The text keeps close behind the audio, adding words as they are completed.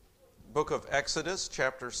book of Exodus,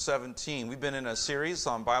 chapter 17. We've been in a series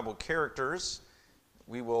on Bible characters.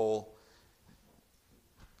 We will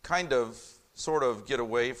sort of get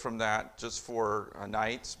away from that just for a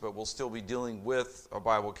night, but we'll still be dealing with a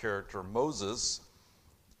Bible character, Moses,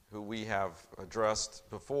 who we have addressed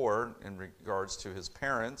before in regards to his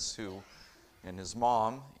parents and his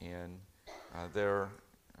mom, and they're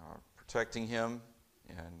protecting him,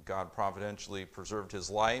 and God providentially preserved his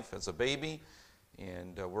life as a baby,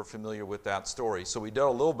 and we're familiar with that story. So we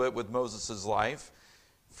dealt a little bit with Moses' life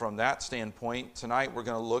from that standpoint. Tonight we're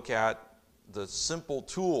going to look at the simple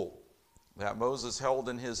tool that Moses held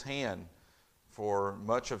in his hand for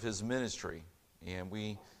much of his ministry, and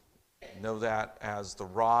we know that as the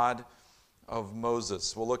rod of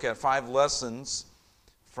Moses. We'll look at 5 lessons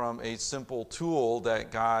from a simple tool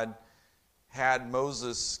that God had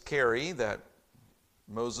Moses carry, that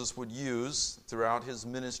Moses would use throughout his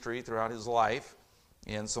ministry, throughout his life,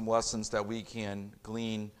 and some lessons that we can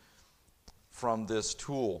glean from this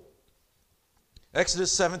tool.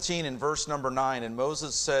 Exodus 17 and verse number 9, "And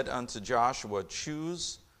Moses said unto Joshua,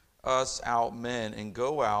 Choose us out men, and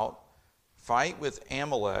go out, fight with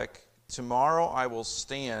Amalek. Tomorrow I will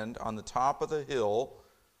stand on the top of the hill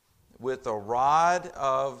with the rod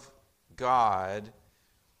of God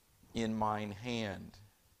in mine hand."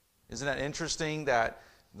 Isn't that interesting that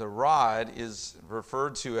the rod is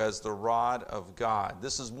referred to as the rod of God?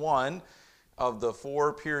 This is one of the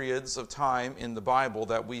 4 periods of time in the Bible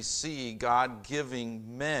that we see God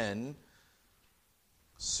giving men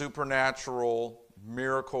supernatural,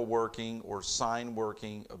 miracle-working, or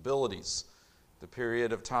sign-working abilities. The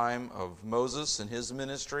period of time of Moses and his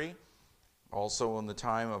ministry, also in the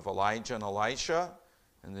time of Elijah and Elisha,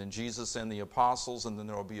 and then Jesus and the apostles, and then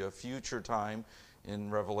there will be a future time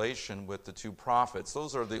in Revelation with the 2 prophets.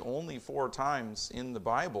 Those are the only 4 times in the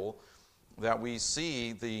Bible that we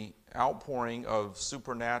see the outpouring of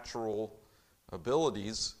supernatural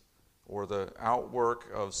abilities, or the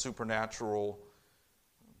outwork of supernatural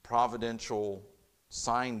providential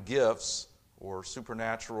sign gifts, or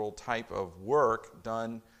supernatural type of work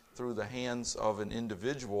done through the hands of an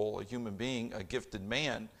individual, a human being, a gifted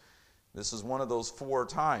man. This is one of those 4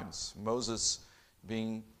 times, Moses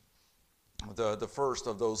being the first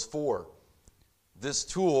of those 4. This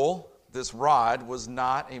tool, this rod, was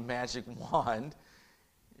not a magic wand.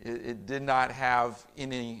 It did not have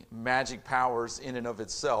any magic powers in and of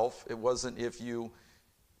itself. It wasn't if you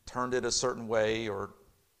turned it a certain way, or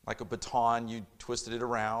like a baton, you twisted it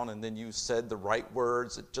around and then you said the right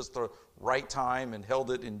words at just the right time and held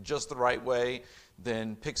it in just the right way,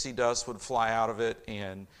 then pixie dust would fly out of it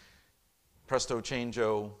and presto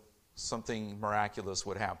changeo, something miraculous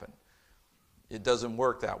would happen. It doesn't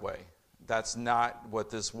work that way. That's not what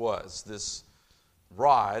this was. This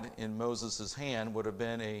rod in Moses' hand would have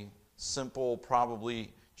been a simple,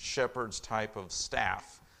 probably shepherd's type of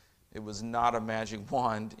staff. It was not a magic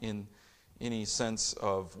wand in any sense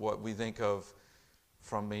of what we think of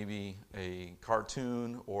from maybe a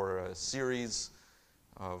cartoon or a series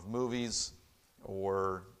of movies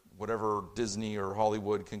or whatever Disney or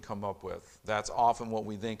Hollywood can come up with. That's often what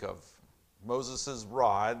we think of. Moses'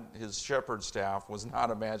 rod, his shepherd's staff, was not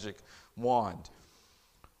a magic wand.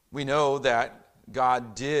 We know that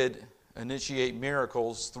God did initiate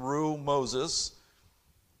miracles through Moses.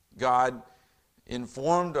 God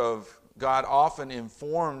often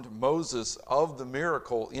informed Moses of the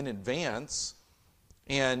miracle in advance,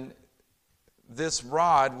 and this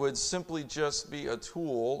rod would simply just be a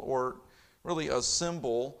tool, or really a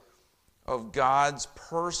symbol, of God's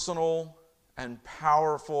personal and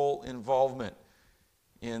powerful involvement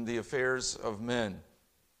in the affairs of men.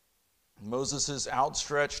 Moses'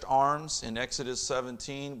 outstretched arms in Exodus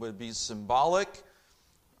 17 would be symbolic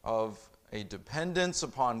of a dependence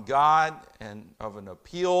upon God and of an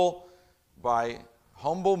appeal by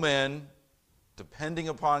humble men depending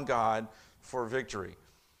upon God for victory.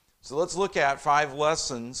 So let's look at 5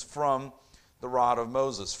 lessons from the rod of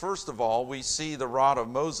Moses. First of all, we see the rod of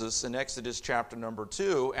Moses in Exodus chapter number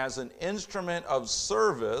 2 as an instrument of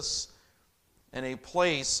service and a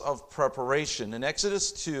place of preparation. In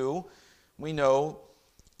Exodus 2, we know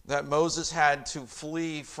that Moses had to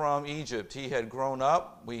flee from Egypt. He had grown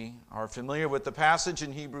up. We are familiar with the passage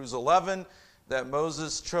in Hebrews 11 that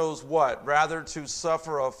Moses chose what? Rather to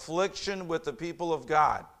suffer affliction with the people of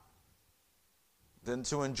God than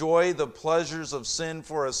to enjoy the pleasures of sin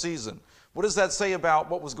for a season. What does that say about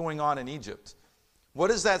what was going on in Egypt? What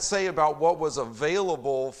does that say about what was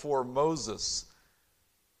available for Moses?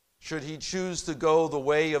 Should he choose to go the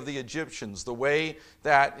way of the Egyptians, the way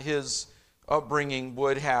that his upbringing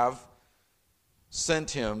would have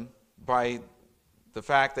sent him by the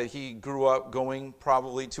fact that he grew up going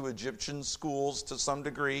probably to Egyptian schools to some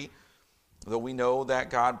degree, though we know that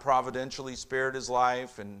God providentially spared his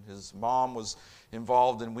life and his mom was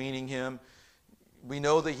involved in weaning him. We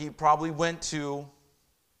know that he probably went to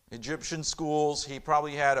Egyptian schools. He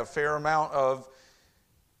probably had a fair amount of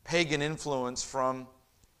pagan influence from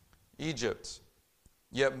Egypt.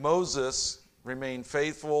 Yet Moses remained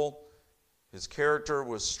faithful. His character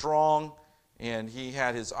was strong, and he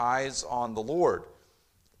had his eyes on the Lord.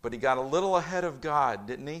 But he got a little ahead of God,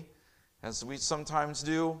 didn't he? As we sometimes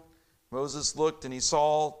do. Moses looked and he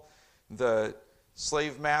saw the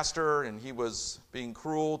slave master, and he was being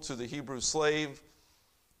cruel to the Hebrew slave.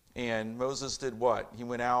 And Moses did what? He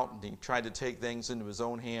went out and he tried to take things into his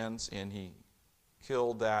own hands, and he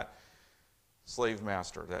killed that slave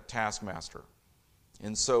master, that taskmaster.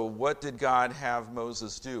 And so what did God have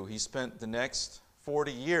Moses do? He spent the next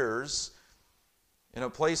 40 years in a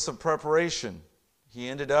place of preparation. He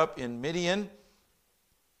ended up in Midian,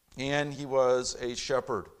 and he was a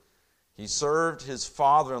shepherd. He served his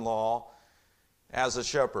father-in-law as a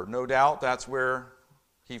shepherd. No doubt that's where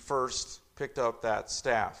he first picked up that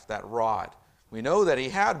staff, that rod. We know that he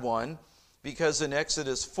had one because in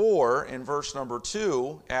Exodus 4, in verse number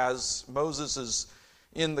 2, as Moses is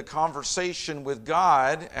in the conversation with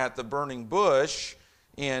God at the burning bush,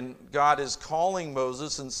 and God is calling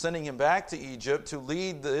Moses and sending him back to Egypt to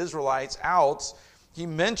lead the Israelites out, he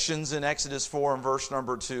mentions in Exodus 4 and verse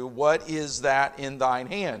number 2, what is that in thine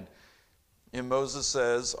hand? And Moses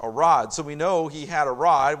says, a rod. So we know he had a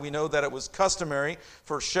rod. We know that it was customary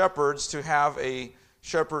for shepherds to have a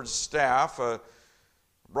shepherd's staff, a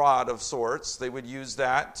rod of sorts. They would use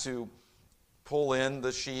that to pull in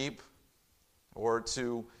the sheep or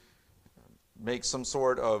to make some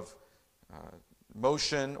sort of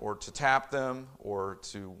motion or to tap them or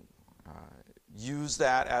to use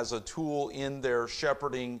that as a tool in their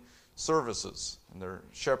shepherding services and their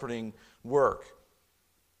shepherding work.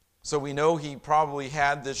 So we know he probably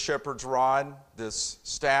had this shepherd's rod, this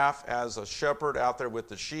staff as a shepherd out there with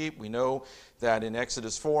the sheep. We know that in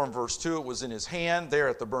Exodus 4 and verse 2 it was in his hand there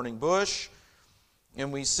at the burning bush.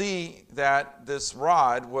 And we see that this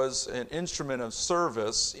rod was an instrument of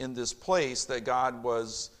service in this place that God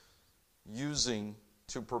was using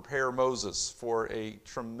to prepare Moses for a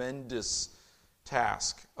tremendous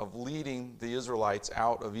task of leading the Israelites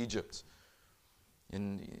out of Egypt.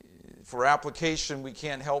 And for application, we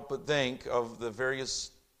can't help but think of the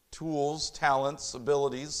various tools, talents,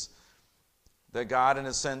 abilities that God, in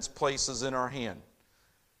a sense, places in our hand.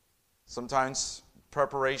 Sometimes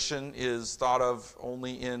preparation is thought of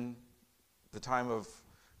only in the time of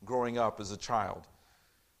growing up as a child,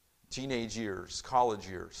 teenage years, college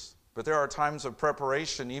years. But there are times of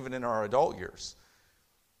preparation even in our adult years.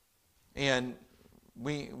 And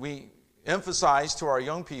we emphasize to our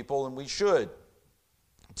young people, and we should,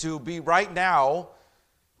 to be right now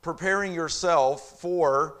preparing yourself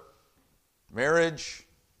for marriage,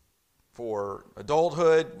 for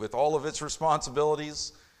adulthood with all of its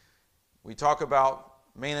responsibilities. We talk about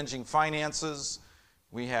managing finances.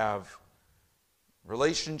 We have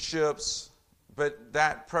relationships. But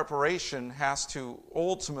that preparation has to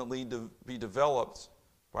ultimately be developed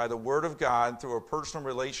by the Word of God through a personal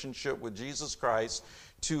relationship with Jesus Christ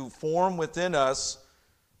to form within us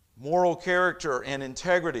moral character and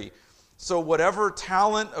integrity. So whatever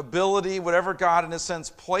talent, ability, whatever God in a sense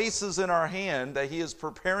places in our hand that He is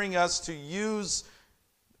preparing us to use,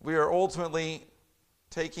 we are ultimately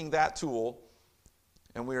taking that tool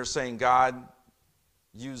and we are saying, God,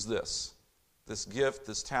 use this gift,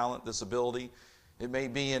 this talent, this ability. It may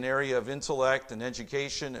be an area of intellect and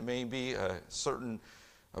education. It may be a certain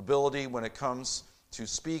ability when it comes to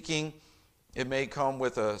speaking. It may come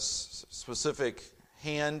with a specific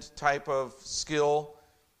hand type of skill.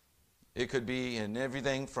 It could be in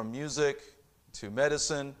everything from music to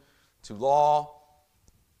medicine to law.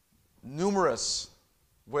 Numerous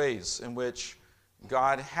ways in which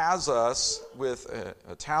God has us with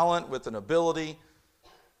a talent, with an ability,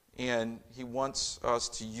 and He wants us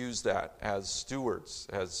to use that as stewards,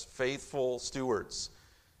 as faithful stewards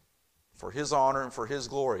for His honor and for His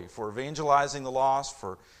glory, for evangelizing the lost,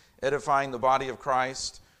 for edifying the body of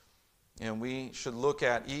Christ. And we should look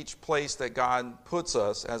at each place that God puts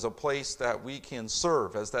us as a place that we can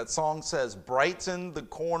serve. As that song says, brighten the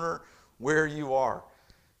corner where you are.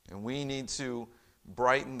 And we need to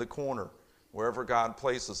brighten the corner wherever God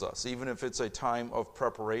places us, even if it's a time of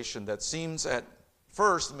preparation that seems at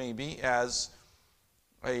first maybe as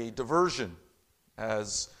a diversion,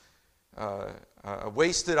 as a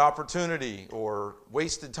wasted opportunity or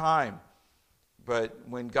wasted time. But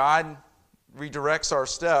when God redirects our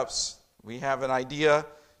steps, We have an idea.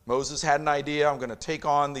 Moses had an idea. I'm going to take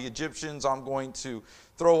on the Egyptians. I'm going to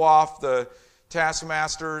throw off the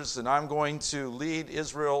taskmasters, and I'm going to lead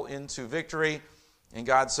Israel into victory. And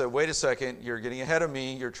God said, wait a second, you're getting ahead of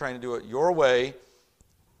me. You're trying to do it your way.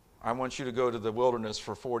 I want you to go to the wilderness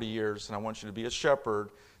for 40 years, and I want you to be a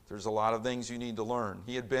shepherd. There's a lot of things you need to learn.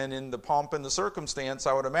 He had been in the pomp and the circumstance,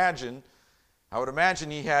 I would imagine. I would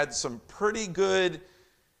imagine he had some pretty good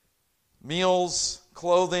meals,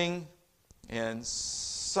 clothing, and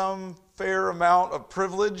some fair amount of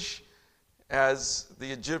privilege as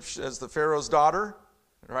the Pharaoh's daughter,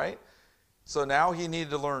 right? So now he needed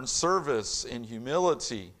to learn service and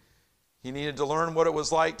humility. He needed to learn what it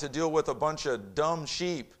was like to deal with a bunch of dumb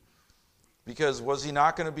sheep. Because was he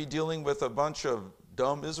not going to be dealing with a bunch of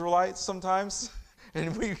dumb Israelites sometimes?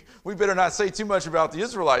 And we better not say too much about the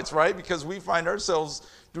Israelites, right? Because we find ourselves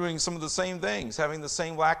doing some of the same things, having the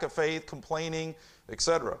same lack of faith, complaining,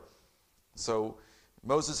 etc. So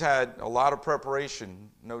Moses had a lot of preparation.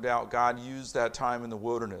 No doubt God used that time in the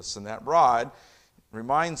wilderness. And that rod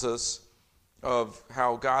reminds us of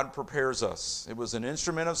how God prepares us. It was an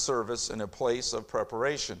instrument of service and a place of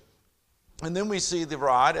preparation. And then we see the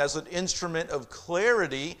rod as an instrument of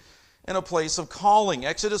clarity and a place of calling.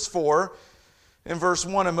 Exodus 4, in verse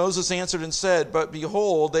 1, and Moses answered and said, but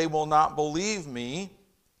behold, they will not believe me,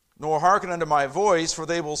 nor hearken unto my voice, for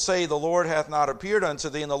they will say, the Lord hath not appeared unto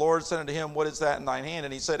thee. And the Lord said unto him, what is that in thine hand?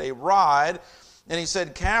 And he said, a rod. And he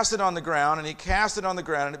said, cast it on the ground. And he cast it on the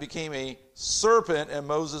ground, and it became a serpent, and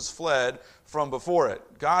Moses fled from before it.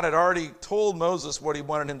 God had already told Moses what he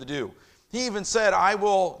wanted him to do. He even said, I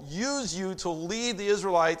will use you to lead the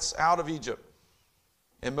Israelites out of Egypt.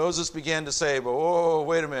 And Moses began to say, but whoa,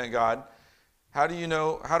 wait a minute, God. How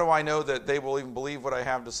do I know that they will even believe what I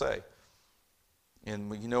have to say?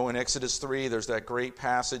 And you know in Exodus 3, there's that great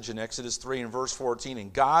passage in Exodus 3 and verse 14.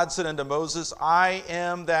 And God said unto Moses, I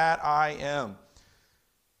am that I am.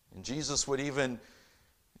 And Jesus would even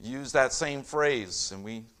use that same phrase. And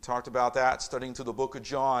we talked about that studying through the book of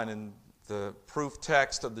John and the proof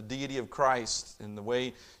text of the deity of Christ and the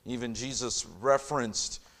way even Jesus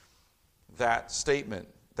referenced that statement,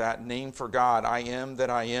 that name for God, I am that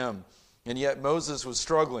I am. And yet Moses was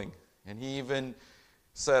struggling. And he even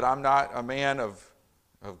said, I'm not a man of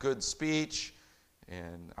good speech,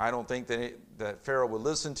 and I don't think that Pharaoh would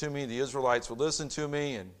listen to me, the Israelites would listen to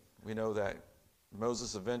me. And we know that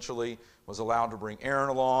Moses eventually was allowed to bring Aaron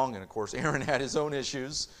along, and of course Aaron had his own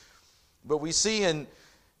issues. But we see in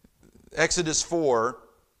Exodus 4,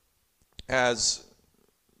 as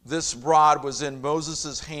this rod was in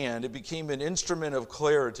Moses' hand, it became an instrument of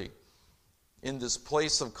clarity in this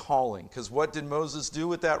place of calling. Because what did Moses do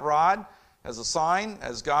with that rod? As a sign,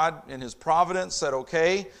 as God in his providence said,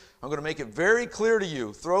 okay, I'm going to make it very clear to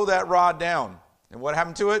you. Throw that rod down. And what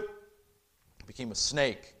happened to it? It became a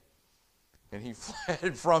snake. And he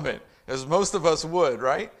fled from it, as most of us would,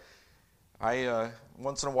 right?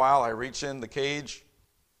 Once in a while, I reach in the cage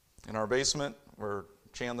in our basement where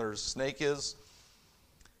Chandler's snake is.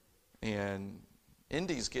 And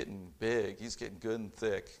Indy's getting big. He's getting good and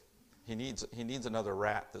thick. He needs another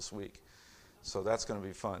rat this week. So that's going to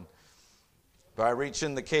be fun. But I reach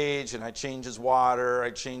in the cage and I change his water. I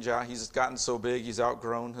change out. He's gotten so big, he's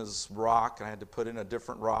outgrown his rock. And I had to put in a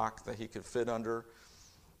different rock that he could fit under.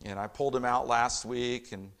 And I pulled him out last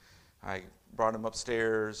week and I brought him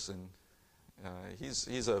upstairs. And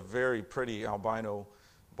he's a very pretty albino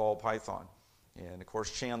ball python. And of course,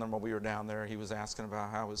 Chandler, when we were down there, he was asking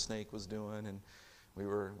about how his snake was doing. And we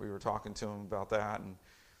were talking to him about that. And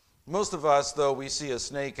most of us, though, we see a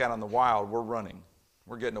snake out in the wild, we're running.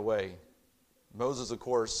 We're getting away. Moses, of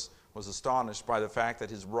course, was astonished by the fact that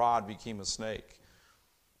his rod became a snake.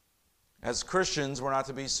 As Christians, we're not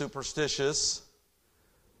to be superstitious.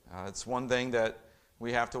 It's one thing that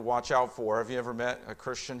we have to watch out for. Have you ever met a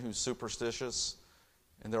Christian who's superstitious?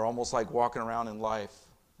 And they're almost like walking around in life.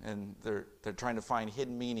 And they're trying to find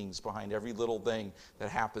hidden meanings behind every little thing that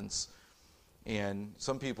happens. And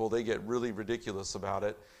some people, they get really ridiculous about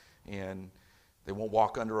it. And they won't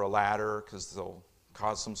walk under a ladder because they'll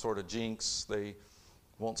cause some sort of jinx. They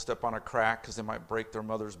won't step on a crack because they might break their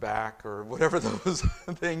mother's back, or whatever those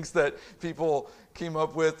things that people came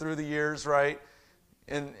up with through the years, right?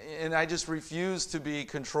 And I just refuse to be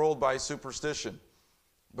controlled by superstition.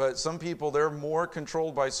 But some people, they're more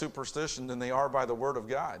controlled by superstition than they are by the Word of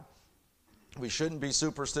God. We shouldn't be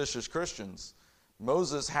superstitious Christians.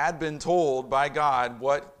 Moses had been told by God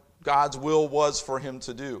what God's will was for him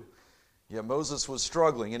to do. Yet Moses was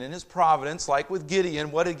struggling. And in his providence, like with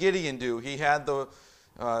Gideon, what did Gideon do? He had the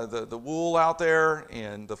wool out there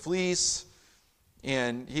and the fleece,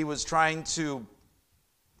 and he was trying to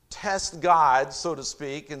test God, so to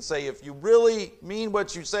speak, and say, if you really mean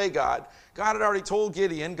what you say, God had already told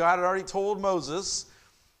Gideon, God had already told Moses,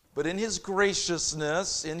 but in his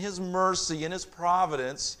graciousness, in his mercy, in his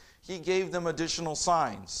providence, he gave them additional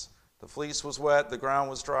signs. The fleece was wet, the ground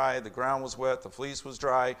was dry, the ground was wet, the fleece was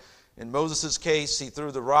dry. In Moses' case, he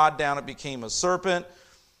threw the rod down, it became a serpent,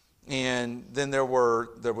 and then there was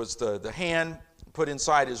the hand put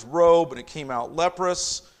inside his robe, and it came out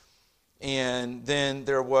leprous. And then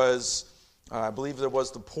there was, I believe there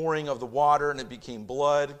was the pouring of the water, and it became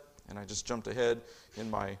blood. And I just jumped ahead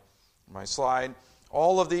in my slide.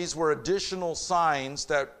 All of these were additional signs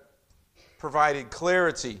that provided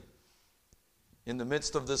clarity in the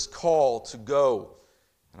midst of this call to go.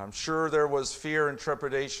 And I'm sure there was fear and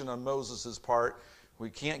trepidation on Moses' part.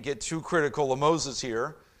 We can't get too critical of Moses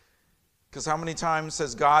here, because how many times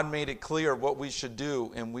has God made it clear what we should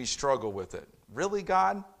do and we struggle with it? Really,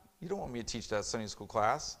 God? You don't want me to teach that Sunday school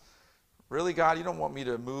class. Really, God? You don't want me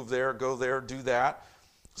to move there, go there, do that,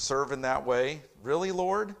 serve in that way? Really,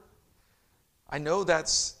 Lord? I know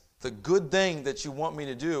that's the good thing that you want me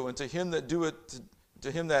to do, and to him that do it,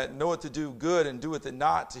 to him that knoweth to do good and doeth it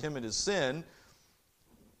not, to him it is sin.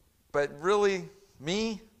 But really,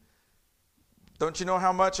 me? Don't you know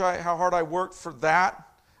how hard I worked for that?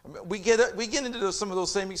 I mean, we get into some of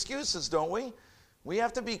those same excuses, don't we? We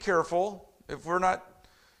have to be careful. If we're not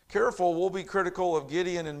careful, we'll be critical of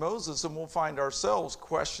Gideon and Moses, and we'll find ourselves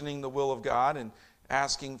questioning the will of God and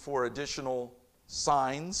asking for additional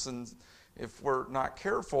signs. And if we're not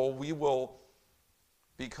careful, we will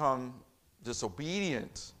become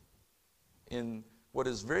disobedient in what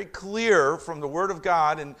is very clear from the Word of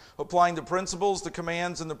God, and applying the principles, the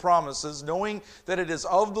commands, and the promises, knowing that it is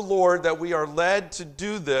of the Lord that we are led to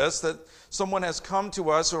do this, that someone has come to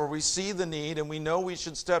us, or we see the need and we know we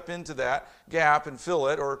should step into that gap and fill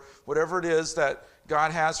it, or whatever it is that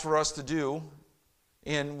God has for us to do,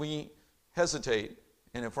 and we hesitate.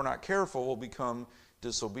 And if we're not careful, we'll become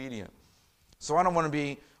disobedient. So I don't want to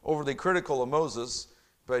be overly critical of Moses,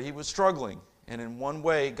 but he was struggling. And in one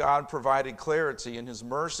way, God provided clarity in his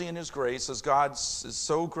mercy and his grace, as God is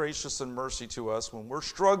so gracious and mercy to us. When we're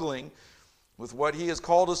struggling with what he has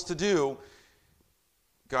called us to do,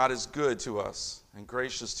 God is good to us and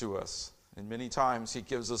gracious to us. And many times he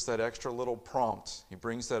gives us that extra little prompt. He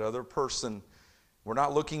brings that other person. We're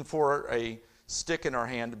not looking for a stick in our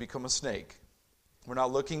hand to become a snake. We're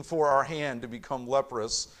not looking for our hand to become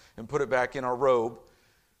leprous and put it back in our robe.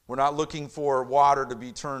 We're not looking for water to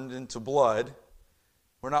be turned into blood.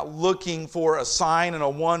 We're not looking for a sign and a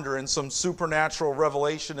wonder and some supernatural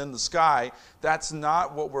revelation in the sky. That's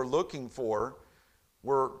not what we're looking for.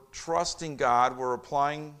 We're trusting God. We're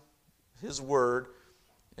applying his word.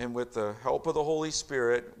 And with the help of the Holy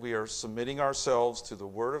Spirit, we are submitting ourselves to the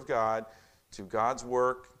Word of God, to God's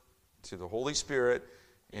work, to the Holy Spirit,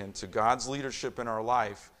 and to God's leadership in our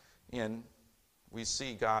life. And we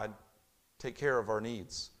see God take care of our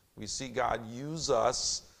needs. We see God use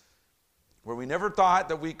us where we never thought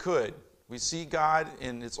that we could. We see God,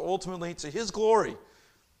 and it's ultimately to his glory.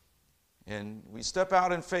 And we step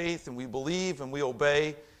out in faith, and we believe, and we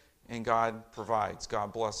obey, and God provides.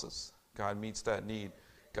 God blesses. God meets that need.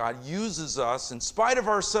 God uses us in spite of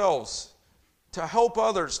ourselves to help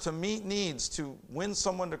others, to meet needs, to win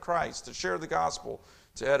someone to Christ, to share the gospel,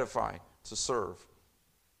 to edify, to serve.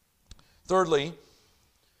 Thirdly,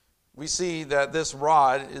 we see that this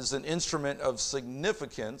rod is an instrument of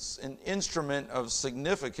significance in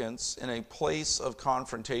a place of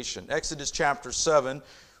confrontation. Exodus chapter 7,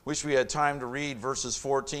 wish we had time to read verses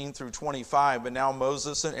 14 through 25, but now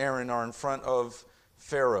Moses and Aaron are in front of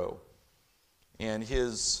Pharaoh and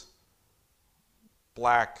his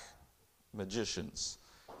black magicians,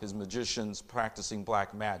 his magicians practicing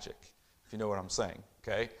black magic, if you know what I'm saying,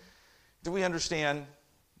 okay? Do we understand?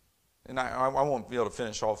 And I won't be able to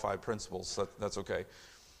finish all 5 principles, so that's okay.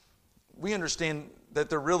 We understand that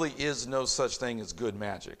there really is no such thing as good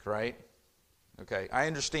magic, right? Okay, I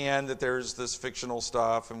understand that there's this fictional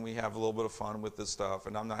stuff, and we have a little bit of fun with this stuff,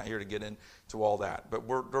 and I'm not here to get into all that. But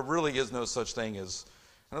there really is no such thing as,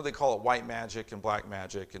 I know they call it white magic and black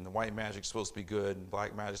magic, and the white magic's supposed to be good, and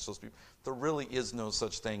black magic's supposed to be, there really is no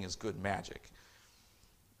such thing as good magic.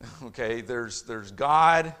 Okay, there's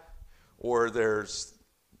God, or there's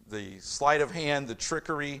the sleight of hand, the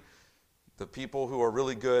trickery, the people who are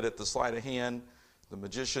really good at the sleight of hand, the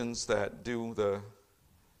magicians that do the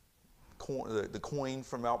coin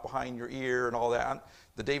from out behind your ear and all that.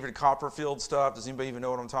 The David Copperfield stuff, does anybody even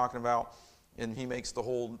know what I'm talking about? And he makes the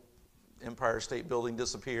whole Empire State Building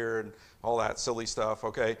disappear and all that silly stuff,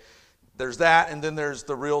 okay? There's that, and then there's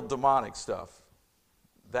the real demonic stuff.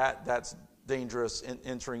 That's dangerous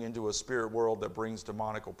entering into a spirit world that brings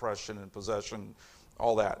demonic oppression and possession,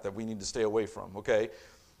 all that we need to stay away from, okay?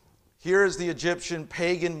 Here is the Egyptian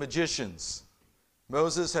pagan magicians.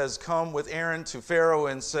 Moses has come with Aaron to Pharaoh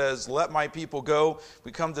and says, let my people go.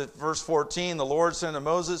 We come to verse 14. The Lord said to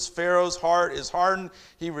Moses, Pharaoh's heart is hardened.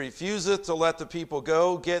 He refuseth to let the people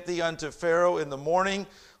go. Get thee unto Pharaoh in the morning.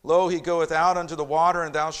 Lo, he goeth out unto the water,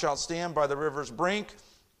 and thou shalt stand by the river's brink.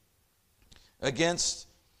 Against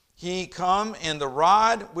he come, and the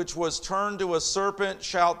rod which was turned to a serpent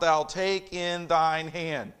shalt thou take in thine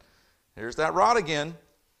hand. Here's that rod again.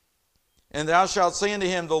 And thou shalt say unto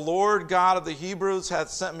him, the Lord God of the Hebrews hath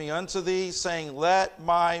sent me unto thee, saying, let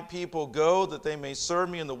my people go, that they may serve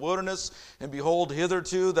me in the wilderness. And behold,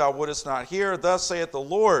 hitherto thou wouldest not hear. Thus saith the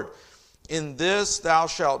Lord, in this thou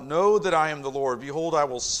shalt know that I am the Lord. Behold, I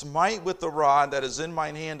will smite with the rod that is in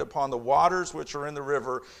mine hand upon the waters which are in the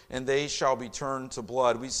river, and they shall be turned to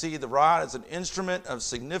blood. We see the rod as an instrument of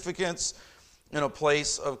significance in a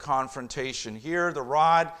place of confrontation. Here, the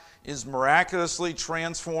rod is miraculously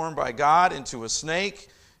transformed by God into a snake.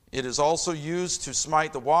 It is also used to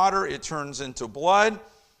smite the water. It turns into blood.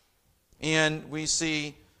 And we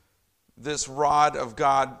see this rod of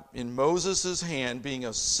God in Moses' hand being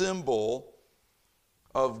a symbol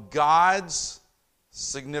of God's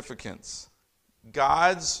significance,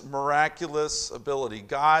 God's miraculous ability,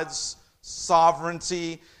 God's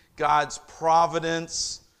sovereignty, God's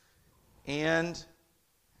providence, and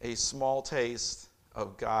a small taste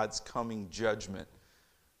of God's coming judgment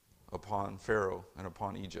upon Pharaoh and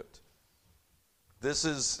upon Egypt. This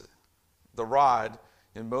is the rod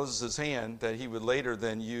in Moses' hand that he would later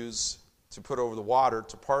then use to put over the water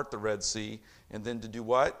to part the Red Sea, and then to do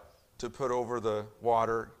what? To put over the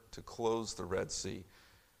water to close the Red Sea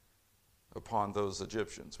upon those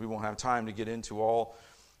Egyptians. We won't have time to get into all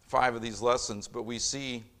 5 of these lessons, but we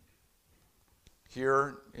see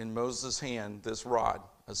here in Moses' hand this rod,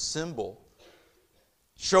 a symbol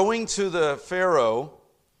showing to the Pharaoh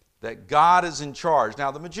that God is in charge.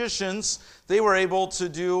 Now, the magicians, they were able to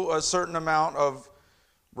do a certain amount of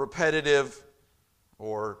repetitive,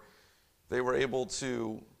 or they were able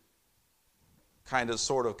to kind of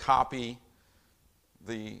sort of copy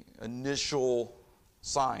the initial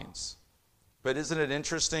signs. But isn't it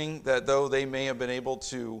interesting that though they may have been able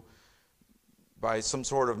to, by some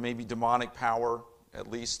sort of maybe demonic power,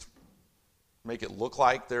 at least make it look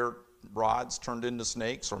like their rods turned into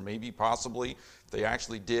snakes, or maybe possibly they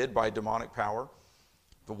actually did by demonic power,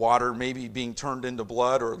 the water maybe being turned into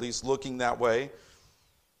blood, or at least looking that way.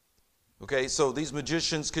 Okay, so these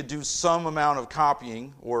magicians could do some amount of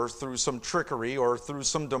copying, or through some trickery, or through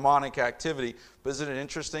some demonic activity. But isn't it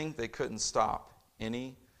interesting? They couldn't stop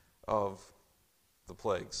any of the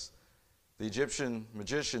plagues. The Egyptian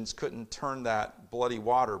magicians couldn't turn that bloody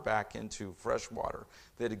water back into fresh water.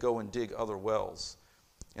 They had to go and dig other wells.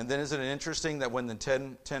 And then isn't it interesting that when the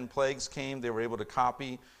 10 plagues came, they were able to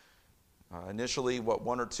copy initially,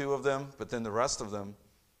 1 or 2 of them, but then the rest of them,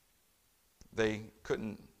 they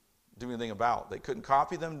couldn't do anything about. They couldn't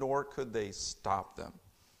copy them, nor could they stop them.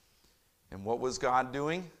 And what was God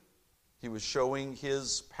doing? He was showing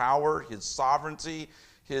His power, His sovereignty,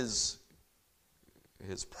 His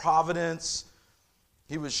providence.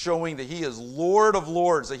 He was showing that He is Lord of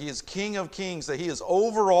lords, that He is King of kings, that He is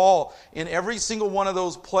over all. In every single one of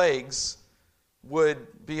those plagues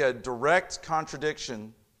would be a direct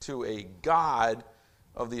contradiction to a god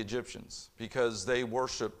of the Egyptians, because they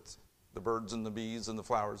worshipped the birds and the bees and the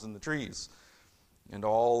flowers and the trees and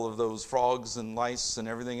all of those frogs and lice and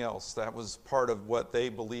everything else. That was part of what they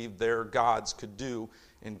believed their gods could do,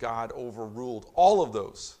 and God overruled all of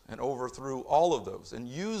those and overthrew all of those and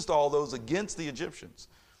used all those against the Egyptians.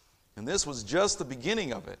 And this was just the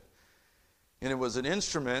beginning of it. And it was an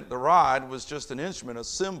instrument, the rod was just an instrument, a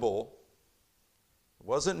symbol. It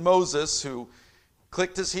wasn't Moses who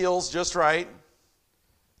clicked his heels just right,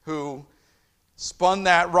 who spun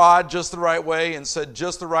that rod just the right way and said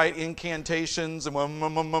just the right incantations and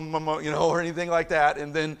or anything like that,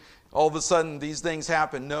 and then all of a sudden these things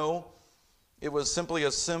happen. No, it was simply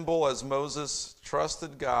a symbol as Moses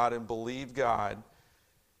trusted God and believed God,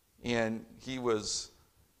 and he was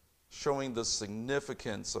showing the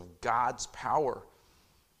significance of God's power.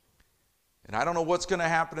 And I don't know what's going to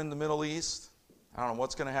happen in the Middle East. I don't know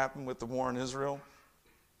what's going to happen with the war in Israel,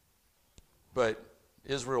 but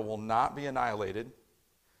Israel will not be annihilated.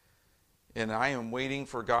 And I am waiting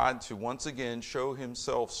for God to once again show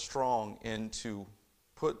Himself strong and to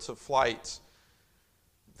put to flight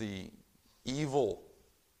the evil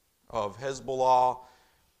of Hezbollah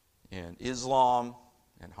and Islam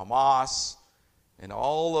and Hamas and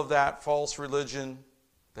all of that false religion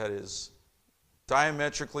that is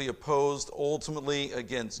diametrically opposed ultimately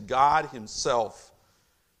against God himself.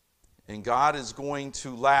 And God is going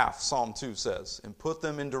to laugh, Psalm 2 says, and put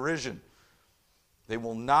them in derision. They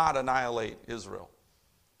will not annihilate Israel.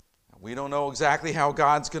 We don't know exactly how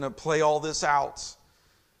God's going to play all this out,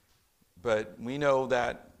 but we know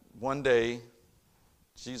that one day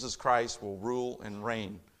Jesus Christ will rule and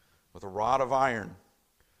reign with a rod of iron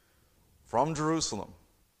from Jerusalem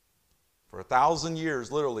for 1,000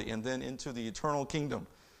 years, literally, and then into the eternal kingdom.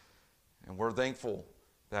 And we're thankful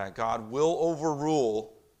that God will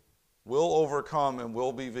overrule, will overcome, and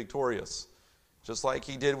will be victorious. Just like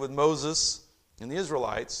he did with Moses and the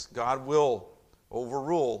Israelites, God will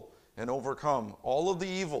overrule and overcome all of the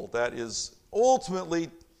evil that is ultimately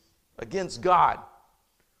against God.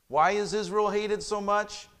 Why is Israel hated so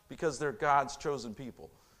much? Because they're God's chosen people.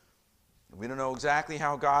 We don't know exactly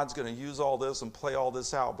how God's going to use all this and play all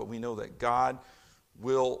this out, but we know that God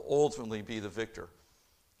will ultimately be the victor.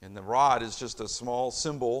 And the rod is just a small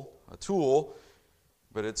symbol, a tool,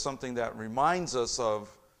 but it's something that reminds us of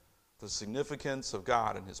the significance of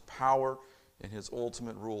God and his power and his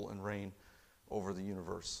ultimate rule and reign over the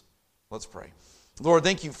universe. Let's pray. Lord,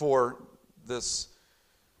 thank you for this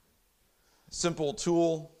simple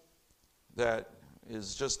tool that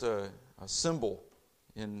is just a symbol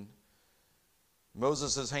in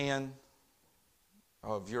Moses' hand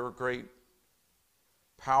of your great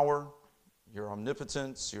power, your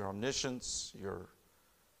omnipotence, your omniscience,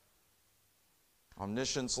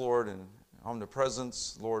 Lord, and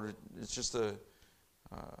omnipresence. Lord, it's just a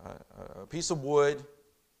piece of wood,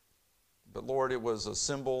 but Lord, it was a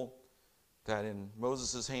symbol that in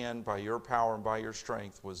Moses' hand, by your power and by your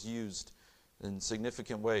strength, was used in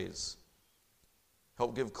significant ways.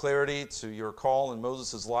 Help give clarity to your call in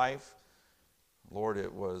Moses' life. Lord,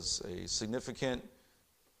 it was a significant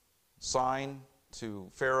sign to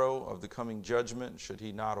Pharaoh of the coming judgment should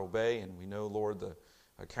he not obey. And we know, Lord, the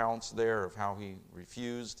accounts there of how he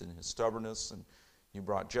refused and his stubbornness, and you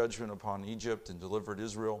brought judgment upon Egypt and delivered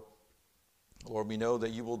Israel. Lord, we know that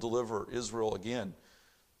you will deliver Israel again.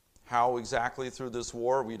 How exactly through this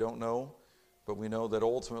war, we don't know, but we know that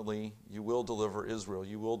ultimately you will deliver Israel.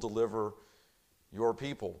 You will deliver your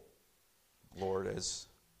people, Lord, as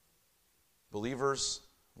believers.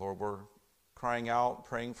 Lord, we're crying out,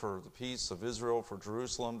 praying for the peace of Israel, for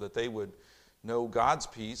Jerusalem, that they would know God's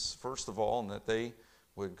peace, first of all, and that they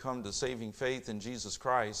would come to saving faith in Jesus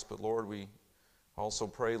Christ. But Lord, we also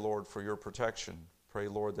pray, Lord, for your protection. Pray,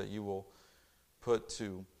 Lord, that you will put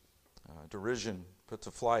to derision, put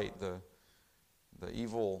to flight the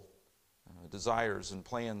evil desires and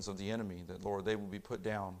plans of the enemy, that, Lord, they will be put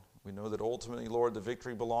down. We know that ultimately, Lord, the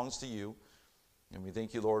victory belongs to you. And we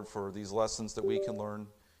thank you, Lord, for these lessons that we can learn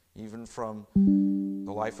even from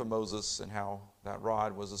the life of Moses and how that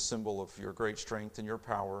rod was a symbol of your great strength and your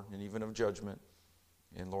power and even of judgment.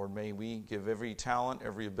 And, Lord, may we give every talent,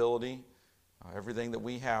 every ability, everything that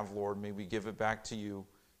we have, Lord, may we give it back to you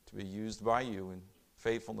to be used by you in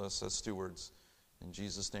faithfulness as stewards. In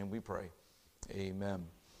Jesus' name we pray. Amen.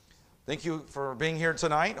 Thank you for being here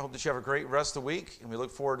tonight. I hope that you have a great rest of the week, and we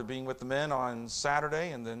look forward to being with the men on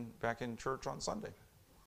Saturday and then back in church on Sunday.